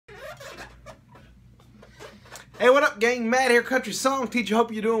Hey, what up, gang? Matt here, Country Song Teacher.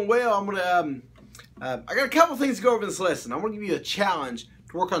 Hope you're doing well. I'm gonna, I got a couple things to go over in this lesson. I'm gonna give you a challenge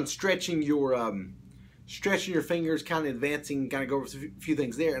to work on stretching your fingers, kind of advancing, kind of go over a few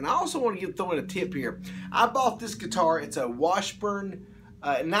things there. And I also want to throw in a tip here. I bought this guitar. It's a Washburn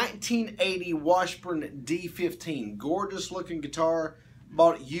 1980 Washburn D15. Gorgeous looking guitar.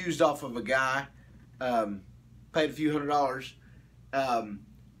 Bought it used off of a guy. Paid a few $100s.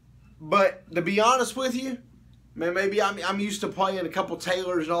 But to be honest with you, man, maybe I'm used to playing a couple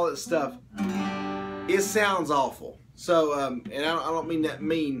Taylors and all that stuff. It sounds awful. So, and I don't mean that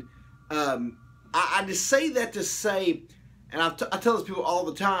mean. I just say that to say, and I tell this people all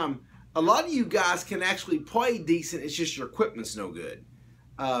the time, a lot of you guys can actually play decent. It's just your equipment's no good.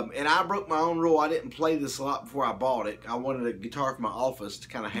 And I broke my own rule. I didn't play this a lot before I bought it. I wanted a guitar for my office to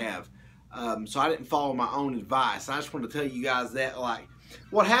kind of have. So I didn't follow my own advice. I just wanted to tell you guys that, like,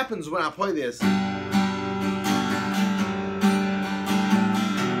 what happens when I play this.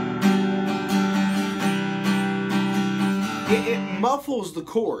 It muffles the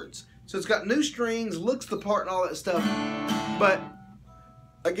chords. So it's got new strings, looks the part and all that stuff. But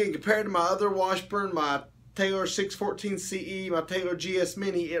again, compared to my other Washburn, my Taylor 614 CE, my Taylor GS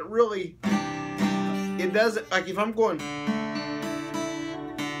Mini, it really, it doesn't, like if I'm going,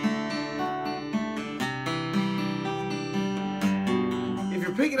 if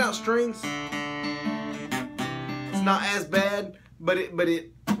you're picking out strings, it's not as bad, but it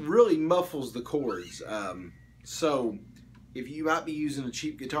really muffles the chords. So if you might be using a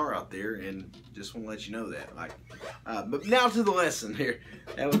cheap guitar out there, and just want to let you know that. Like, but now to the lesson here.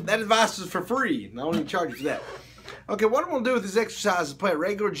 That advice is for free. I don't even charge you for that. Okay, what I'm going to do with this exercise is play a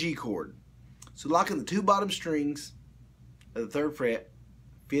regular G chord. So lock in the two bottom strings of the 3rd fret,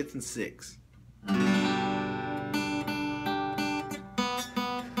 5th and 6th.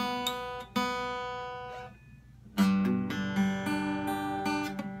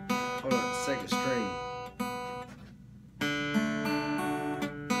 Hold on, 2nd string.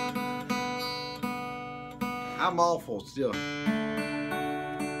 I'm awful still.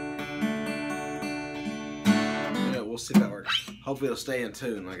 Yeah, we'll see if that works. Hopefully it'll stay in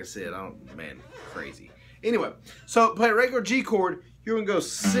tune. Like I said, man, crazy. Anyway, so play a regular G chord. You're gonna go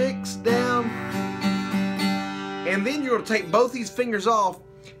 6 down, and then you're gonna take both these fingers off,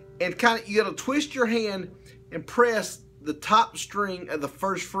 and you gotta twist your hand and press the top string of the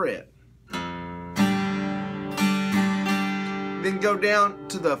 1st fret. Then go down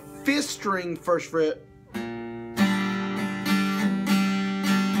to the 5th string, 1st fret.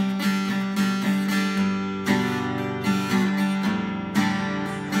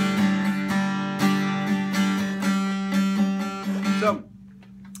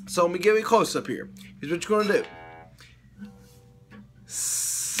 So let me give you a close-up here. Here's what you're going to do.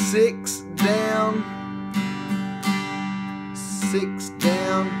 6 down, 6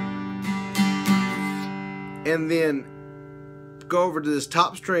 down, and then go over to this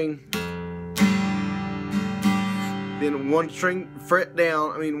top string, then one string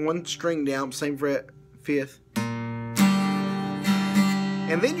down, same fret, 5th.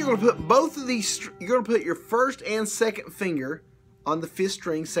 And then you're going to put both of these, you're going to put your 1st and 2nd finger on the 5th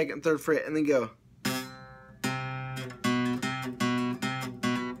string, 2nd and 3rd fret, and then go.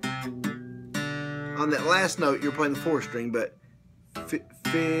 On that last note, you're playing the 4th string, but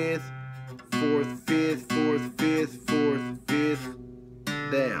 5th, 4th, 5th, 4th, 5th, 4th,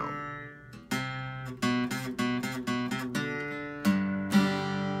 5th, down.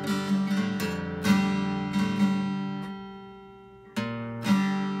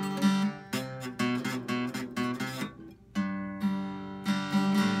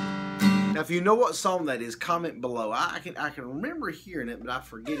 Now, if you know what song that is, comment below. I can remember hearing it, but I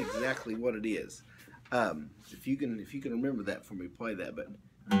forget exactly what it is. If you can remember that for me, play that. But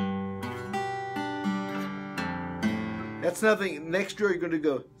that's nothing. Next drill, you're going to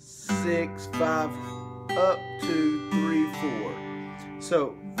go 6, 5, up, 2, 3, 4.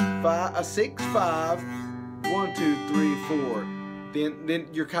 So 6, 5, 1, 2, 3, 4. Then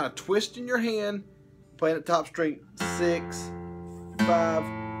you're kind of twisting your hand, playing the top string. 6,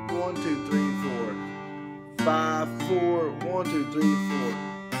 5. 1, 2, 3, 4, 5, 4, 1, 2, 3,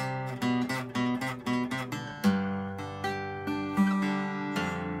 4.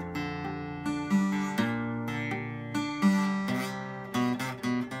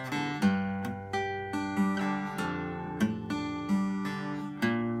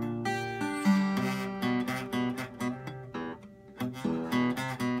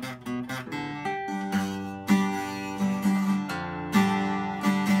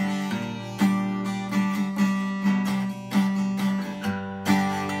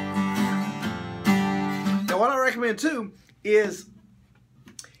 recommend too is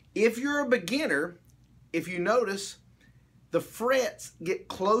if you're a beginner, if you notice, the frets get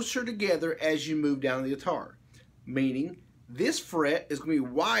closer together as you move down the guitar. Meaning, this fret is going to be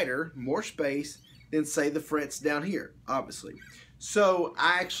wider, more space, than say the frets down here, obviously. So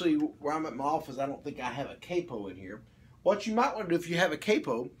I actually, where I'm at my office, I don't think I have a capo in here. What you might want to do if you have a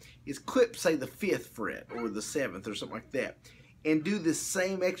capo is clip, say, the 5th fret or the 7th or something like that, and do this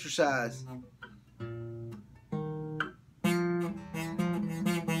same exercise.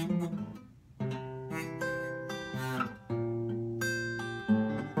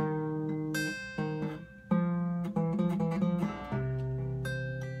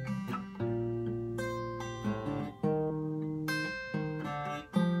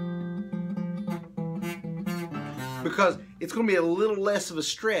 Because it's going to be a little less of a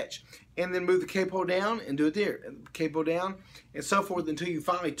stretch, and then move the capo down and do it there, and capo down and so forth until you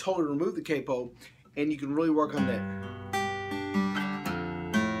finally totally remove the capo, and you can really work on that.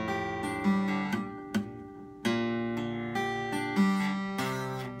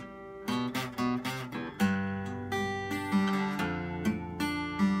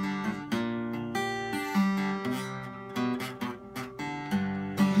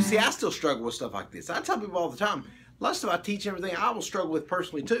 You see, I still struggle with stuff like this. I tell people all the time, a lot of stuff I teach, everything I will struggle with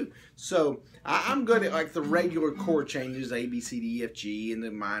personally too. So I'm good at like the regular chord changes, A, B, C, D, E, F, G, and the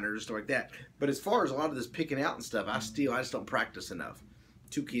minors, stuff like that. But as far as a lot of this picking out and stuff, I just don't practice enough.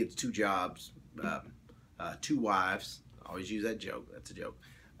 2 kids, 2 jobs, 2 wives. I always use that joke. That's a joke.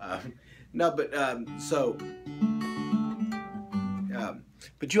 But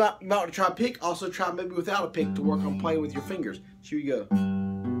you might want to try a pick. Also try maybe without a pick to work on playing with your fingers. Here you go.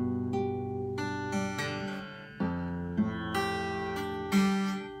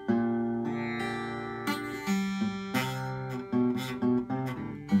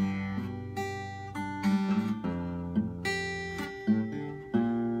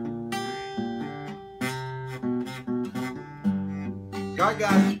 All right,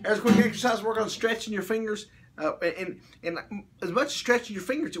 guys, there's a quick exercise. Work on stretching your fingers. And as much as stretching your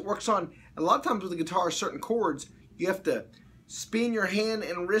fingers, it works on, a lot of times with the guitar, certain chords, you have to spin your hand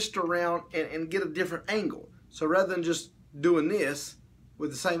and wrist around and get a different angle. So rather than just doing this with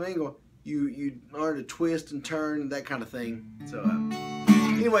the same angle, you learn to twist and turn, that kind of thing. So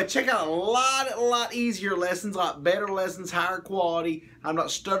anyway, check out a lot easier lessons, a lot better lessons, higher quality. I'm not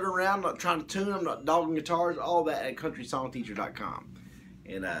stuttering around, I'm not trying to tune, I'm not dogging guitars, all that at CountrySongTeacher.com.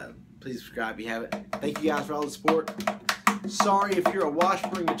 And please subscribe if you haven't. Thank you guys for all the support. Sorry if you're a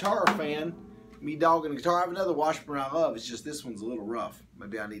Washburn guitar fan, me dogging the guitar. I have another Washburn I love. It's just this one's a little rough.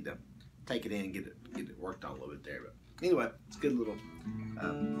 Maybe I need to take it in and get it worked on a little bit there. But anyway, it's a good little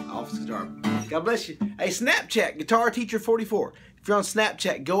office guitar. God bless you. Hey, Snapchat, Guitar Teacher 44. If you're on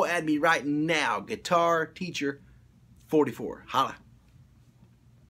Snapchat, go add me right now, Guitar Teacher 44. Holla.